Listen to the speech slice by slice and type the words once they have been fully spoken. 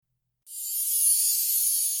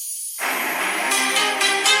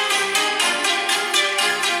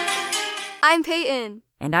I'm Peyton.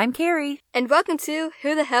 And I'm Carrie. And welcome to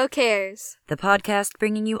Who the Hell Cares? The podcast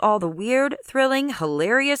bringing you all the weird, thrilling,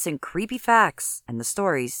 hilarious, and creepy facts and the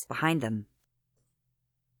stories behind them.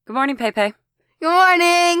 Good morning, Pepe. Good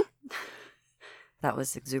morning! That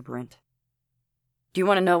was exuberant. Do you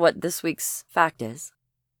want to know what this week's fact is?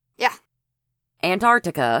 Yeah.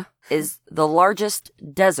 Antarctica is the largest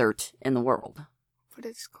desert in the world. But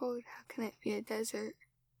it's cold. How can it be a desert?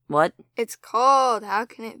 What? It's cold. How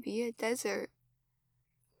can it be a desert?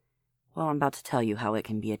 Well, I'm about to tell you how it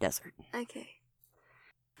can be a desert. Okay.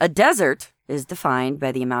 A desert is defined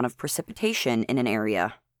by the amount of precipitation in an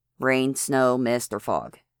area. Rain, snow, mist, or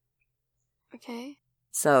fog. Okay.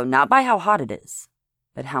 So, not by how hot it is,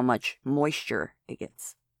 but how much moisture it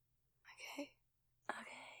gets. Okay.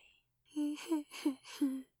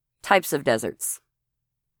 Types of deserts.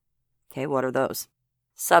 Okay, what are those?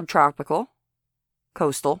 Subtropical,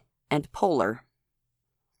 coastal, and polar.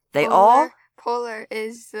 Polar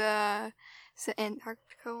is the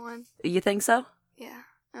Antarctica one. You think so? Yeah.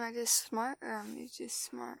 Am I just smart or am I just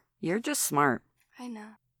smart? You're just smart. I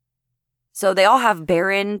know. So they all have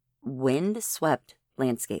barren, wind-swept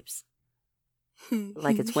landscapes.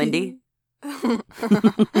 Like it's windy.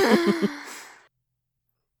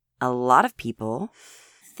 A lot of people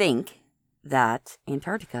think that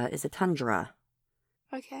Antarctica is a tundra.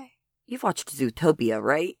 Okay. You've watched Zootopia,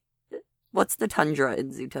 right? What's the tundra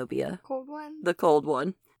in Zootopia? Cold one? The cold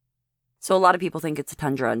one. So a lot of people think it's a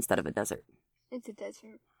tundra instead of a desert. It's a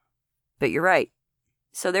desert. But you're right.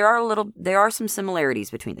 So there are some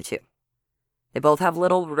similarities between the two. They both have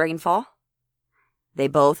little rainfall. They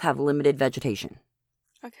both have limited vegetation.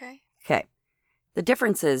 Okay. Okay. The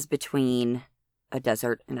differences between a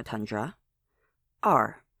desert and a tundra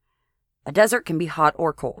are a desert can be hot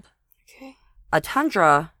or cold. Okay. A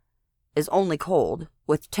tundra is only cold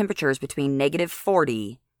with temperatures between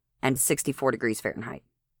 -40 and 64 degrees Fahrenheit.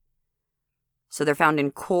 So they're found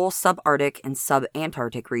in cool subarctic and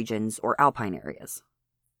subantarctic regions or alpine areas.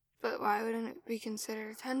 But why wouldn't it be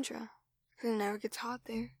considered a tundra? Because it never gets hot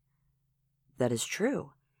there. That is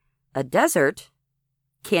true. A desert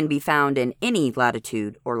can be found in any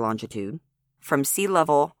latitude or longitude, from sea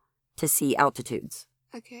level to sea altitudes.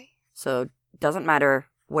 Okay. So it doesn't matter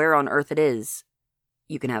where on Earth it is,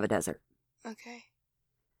 you can have a desert. Okay.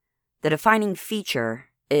 The defining feature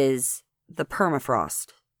is the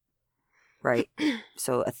permafrost, right?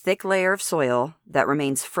 So a thick layer of soil that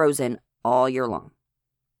remains frozen all year long.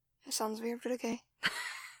 That sounds weird, but okay.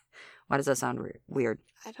 Why does that sound weird?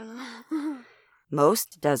 I don't know.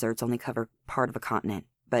 Most deserts only cover part of a continent,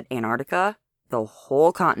 but Antarctica, the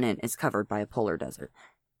whole continent is covered by a polar desert.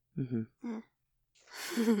 Mm-hmm.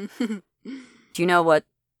 Do you know what?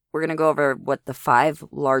 We're going to go over what the 5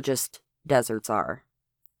 largest deserts are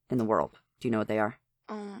in the world. Do you know what they are?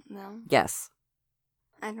 No. Yes.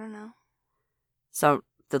 I don't know. So,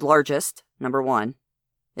 the largest, number 1,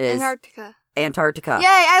 is Antarctica. Yay,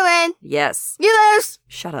 I win! Yes. You lose!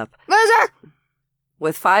 Shut up. Loser!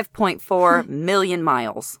 With 5.4 million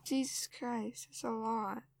miles. Jesus Christ, that's a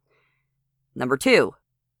lot. Number 2,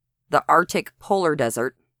 the Arctic Polar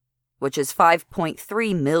Desert, which is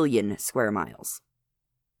 5.3 million square miles.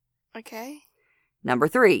 Okay. Number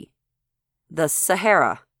 3, the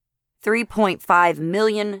Sahara, 3.5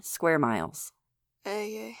 million square miles.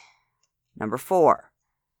 Okay. Number 4,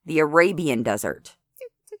 the Arabian Desert,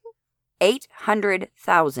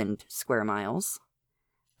 800,000 square miles.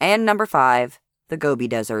 And number 5, the Gobi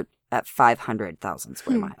Desert at 500,000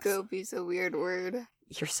 square miles. Gobi's a weird word.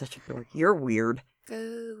 You're such a dork. You're weird.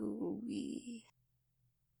 Gobi.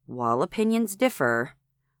 While opinions differ,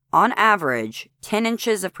 on average, 10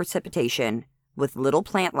 inches of precipitation with little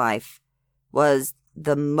plant life was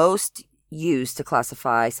the most used to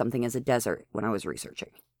classify something as a desert when I was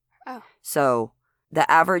researching. Oh. So the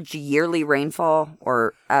average yearly rainfall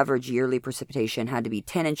or average yearly precipitation had to be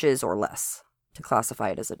 10 inches or less to classify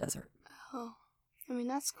it as a desert. Oh. I mean,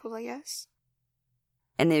 that's cool, I guess.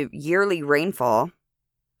 And the yearly rainfall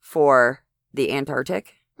for the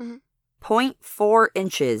Antarctic, 0.4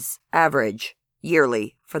 inches average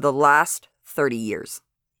yearly for the last 30 years.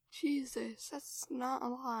 Jesus, that's not a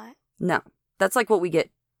lot. No, that's like what we get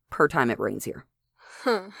per time it rains here.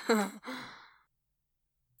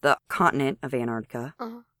 The continent of Antarctica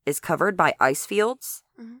is covered by ice fields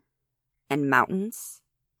and mountains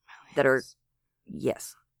that are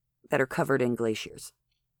covered in glaciers.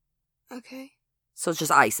 Okay. So it's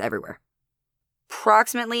just ice everywhere.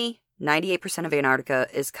 Approximately 98% of Antarctica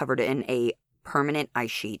is covered in a permanent ice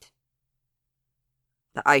sheet.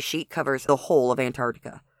 The ice sheet covers the whole of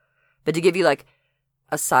Antarctica. But to give you like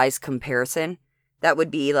a size comparison, that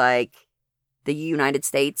would be like the United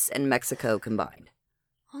States and Mexico combined.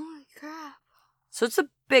 Holy crap. So it's a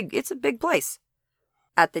big place.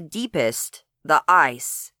 At the deepest, the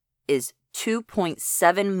ice is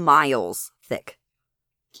 2.7 miles thick.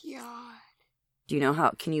 God. Do you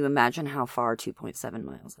know can you imagine how far 2.7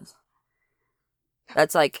 miles is?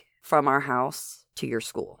 That's like from our house to your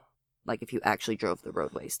school. Like if you actually drove the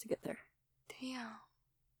roadways to get there. Damn.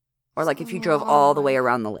 Or like if you drove all the way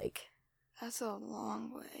around the lake. That's a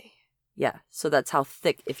long way. Yeah, so that's how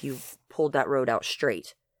thick if you pulled that road out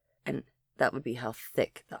straight. And that would be how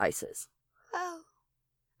thick the ice is. Oh.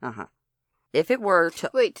 Uh-huh. If it were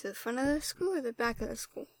to... Wait, to the front of the school or the back of the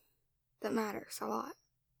school? That matters a lot.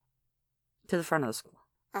 To the front of the school.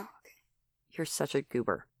 Oh, okay. You're such a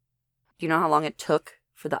goober. Do you know how long it took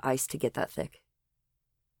for the ice to get that thick?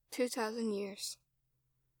 2,000 years.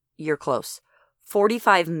 You're close.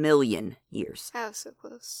 45 million years. I was so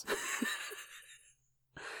close.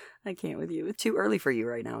 I can't with you. It's too early for you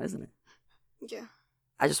right now, isn't it? Yeah.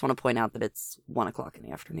 I just want to point out that it's 1 o'clock in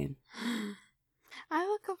the afternoon. I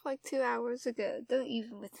woke up like 2 hours ago. Don't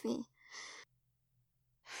even with me.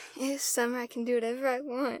 It's summer. I can do whatever I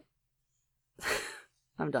want.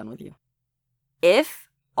 I'm done with you. If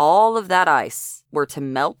all of that ice were to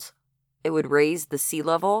melt, it would raise the sea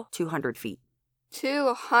level 200 feet.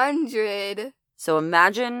 200? So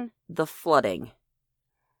imagine the flooding.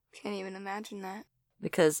 Can't even imagine that.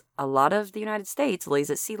 Because a lot of the United States lays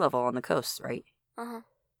at sea level on the coast, right? Uh-huh.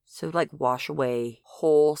 So like wash away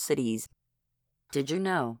whole cities. Did you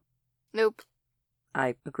know? Nope.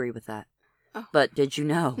 I agree with that. Oh. But did you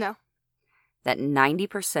know? No. That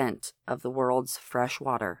 90% of the world's fresh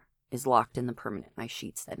water is locked in the permanent ice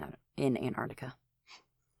sheets in Antarctica.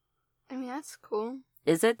 I mean, that's cool.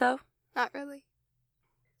 Is it, though? Not really.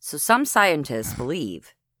 So some scientists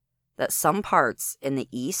believe that some parts in the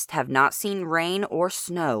east have not seen rain or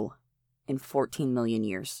snow in 14 million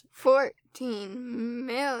years. 14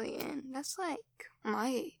 million? That's like my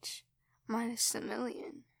age. Minus a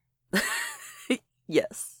million.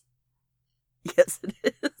 Yes. Yes,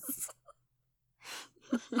 it is.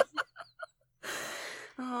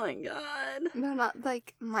 Oh my god. No, not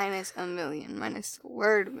like minus a million. Minus the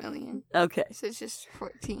word million. Okay. So it's just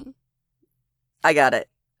 14. I got it.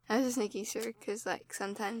 I was just making sure because, like,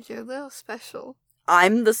 sometimes you're a little special.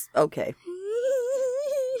 Okay.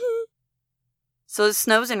 So it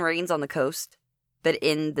snows and rains on the coast, but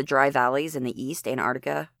in the dry valleys in the east,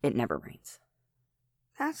 Antarctica, it never rains.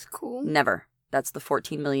 That's cool. Never. That's the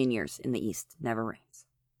 14 million years in the east. Never rains.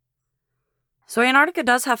 So Antarctica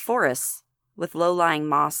does have forests with low-lying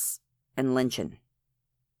moss and lichen.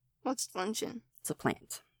 What's lichen? It's a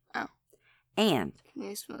plant. Oh. And Can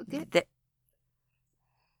you smoke it?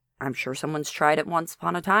 I'm sure someone's tried it once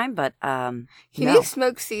upon a time, but Can no. you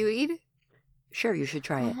smoke seaweed? Sure, you should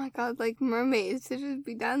try Oh it. my god, like mermaids, they just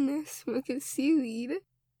be down there smoking seaweed.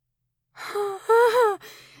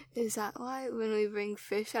 Is that why when we bring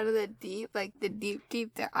fish out of the deep, like the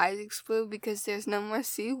deep, their eyes explode because there's no more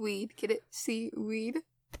seaweed? Get it? Seaweed?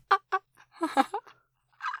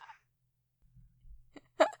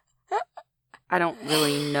 I don't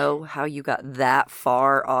really know how you got that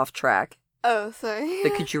far off track, Oh, sorry.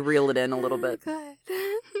 but could you reel it in a little bit? Go ahead.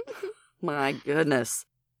 My goodness.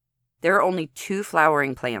 There are only 2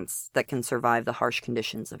 flowering plants that can survive the harsh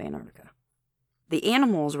conditions of Antarctica. The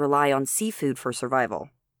animals rely on seafood for survival,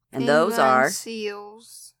 and those are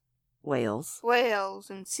seals, whales. whales,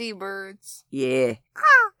 and seabirds. Yeah,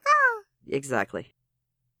 exactly.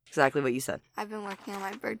 Exactly what you said. I've been working on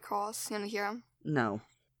my bird calls. You want to hear them? No.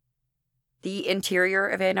 The interior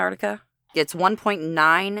of Antarctica gets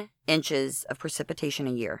 1.9 inches of precipitation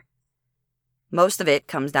a year. Most of it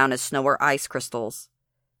comes down as snow or ice crystals,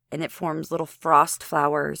 and it forms little frost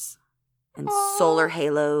flowers and solar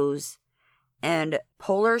halos and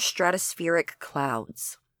polar stratospheric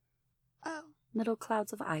clouds. Oh. Little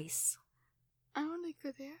clouds of ice. I want to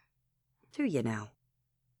go there. Do you now?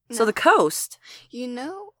 No. So the coast... You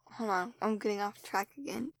know, hold on, I'm getting off track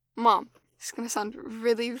again. Mom, this is going to sound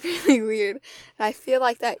really, really weird. But I feel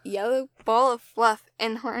like that yellow ball of fluff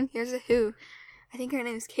and Horn Hears a Who, I think her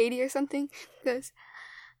name is Katie or something, goes,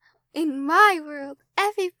 "In my world,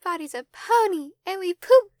 everybody's a pony and we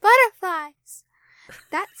poop butterflies."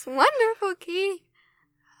 That's wonderful, Katie.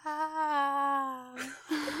 Ah.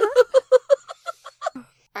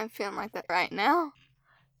 I'm feeling like that right now.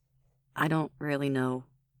 I don't really know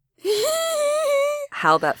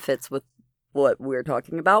how that fits with what we're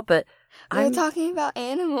talking about, but We're talking about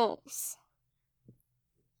animals.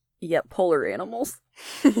 Yeah, polar animals.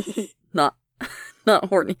 Not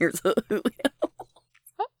Horn Hears a Who.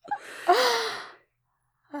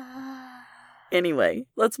 Anyway,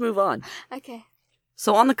 let's move on. Okay.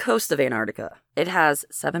 So on the coast of Antarctica, it has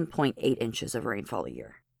 7.8 inches of rainfall a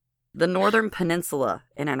year. The northern peninsula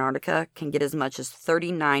in Antarctica can get as much as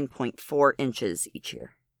 39.4 inches each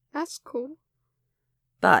year. That's cool.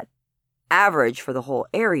 But average for the whole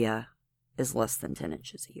area is less than 10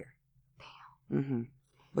 inches a year. Damn.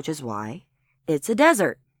 Which is why it's a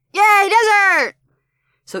desert. Yay, desert!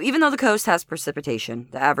 So even though the coast has precipitation,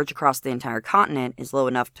 the average across the entire continent is low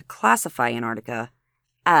enough to classify Antarctica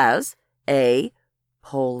as a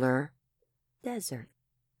polar desert.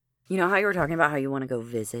 You know how you were talking about how you want to go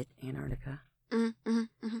visit Antarctica?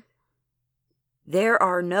 Mm-hmm. There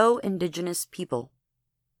are no indigenous people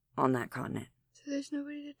on that continent. So there's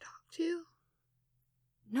nobody to talk to?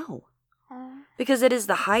 No. Because it is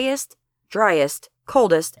the highest, driest,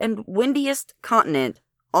 coldest, and windiest continent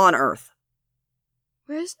on Earth.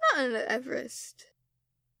 Where's Mount Everest?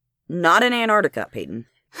 Not in Antarctica, Peyton.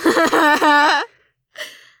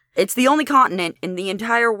 It's the only continent in the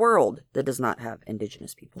entire world that does not have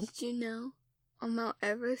indigenous people. Did you know on Mount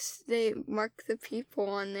Everest they mark the people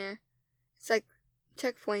on there? It's like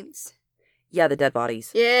checkpoints. Yeah, the dead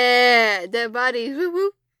bodies. Yeah, dead bodies. Woo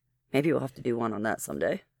woo. Maybe we'll have to do one on that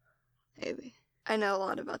someday. Maybe. I know a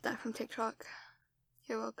lot about that from TikTok.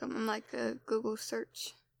 You're welcome. I'm like a Google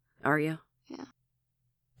search. Are you? Yeah.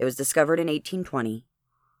 It was discovered in 1820,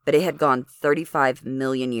 but it had gone 35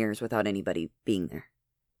 million years without anybody being there.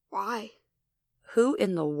 Why? Who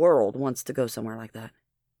in the world wants to go somewhere like that?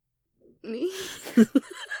 Me?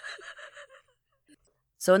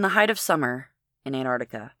 So in the height of summer in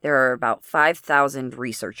Antarctica, there are about 5,000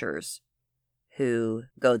 researchers who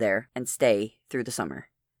go there and stay through the summer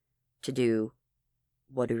to do,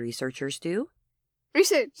 what do researchers do?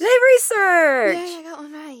 Research. They research! Yay, I got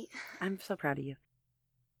one right. I'm so proud of you.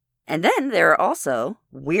 And then there are also,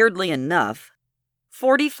 weirdly enough,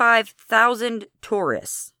 45,000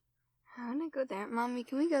 tourists. I want to go there. Mommy,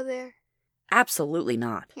 can we go there? Absolutely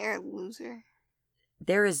not. You're a loser.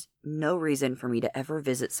 There is no reason for me to ever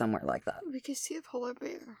visit somewhere like that. We could see a polar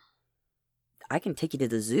bear. I can take you to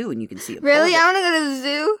the zoo and you can see a Really? polar I want to go to the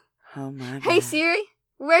zoo. bear. Oh my god. Hey Siri,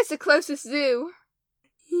 where's the closest zoo?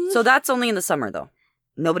 So that's only in the summer though.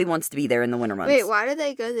 Nobody wants to be there in the winter months. Wait, why do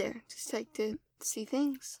they go there? Just like to see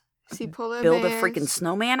things? See polar Build bears? a freaking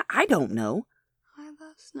snowman? I don't know. I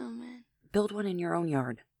love snowmen. Build one in your own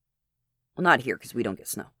yard. Well, not here because we don't get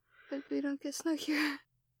snow. But we don't get snow here.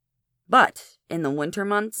 But in the winter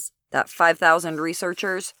months, that 5,000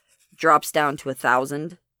 researchers drops down to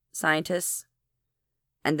 1,000 scientists.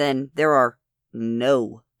 And then there are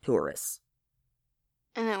no tourists.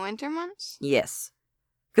 In the winter months? Yes.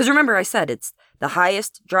 Because remember I said it's the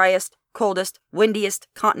highest, driest, coldest, windiest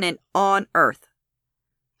continent on Earth.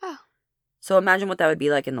 Oh. So imagine what that would be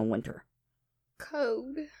like in the winter.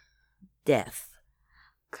 Cold. Death.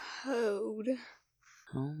 Cold.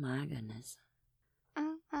 Oh my goodness.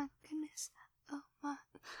 Oh my goodness. Oh my.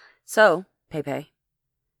 So, Pepe,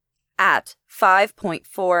 at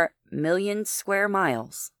 5.4 million square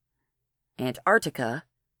miles, Antarctica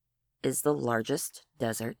is the largest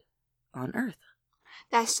desert on Earth.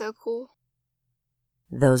 That's so cool.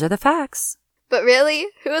 Those are the facts. But really,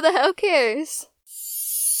 who the hell cares?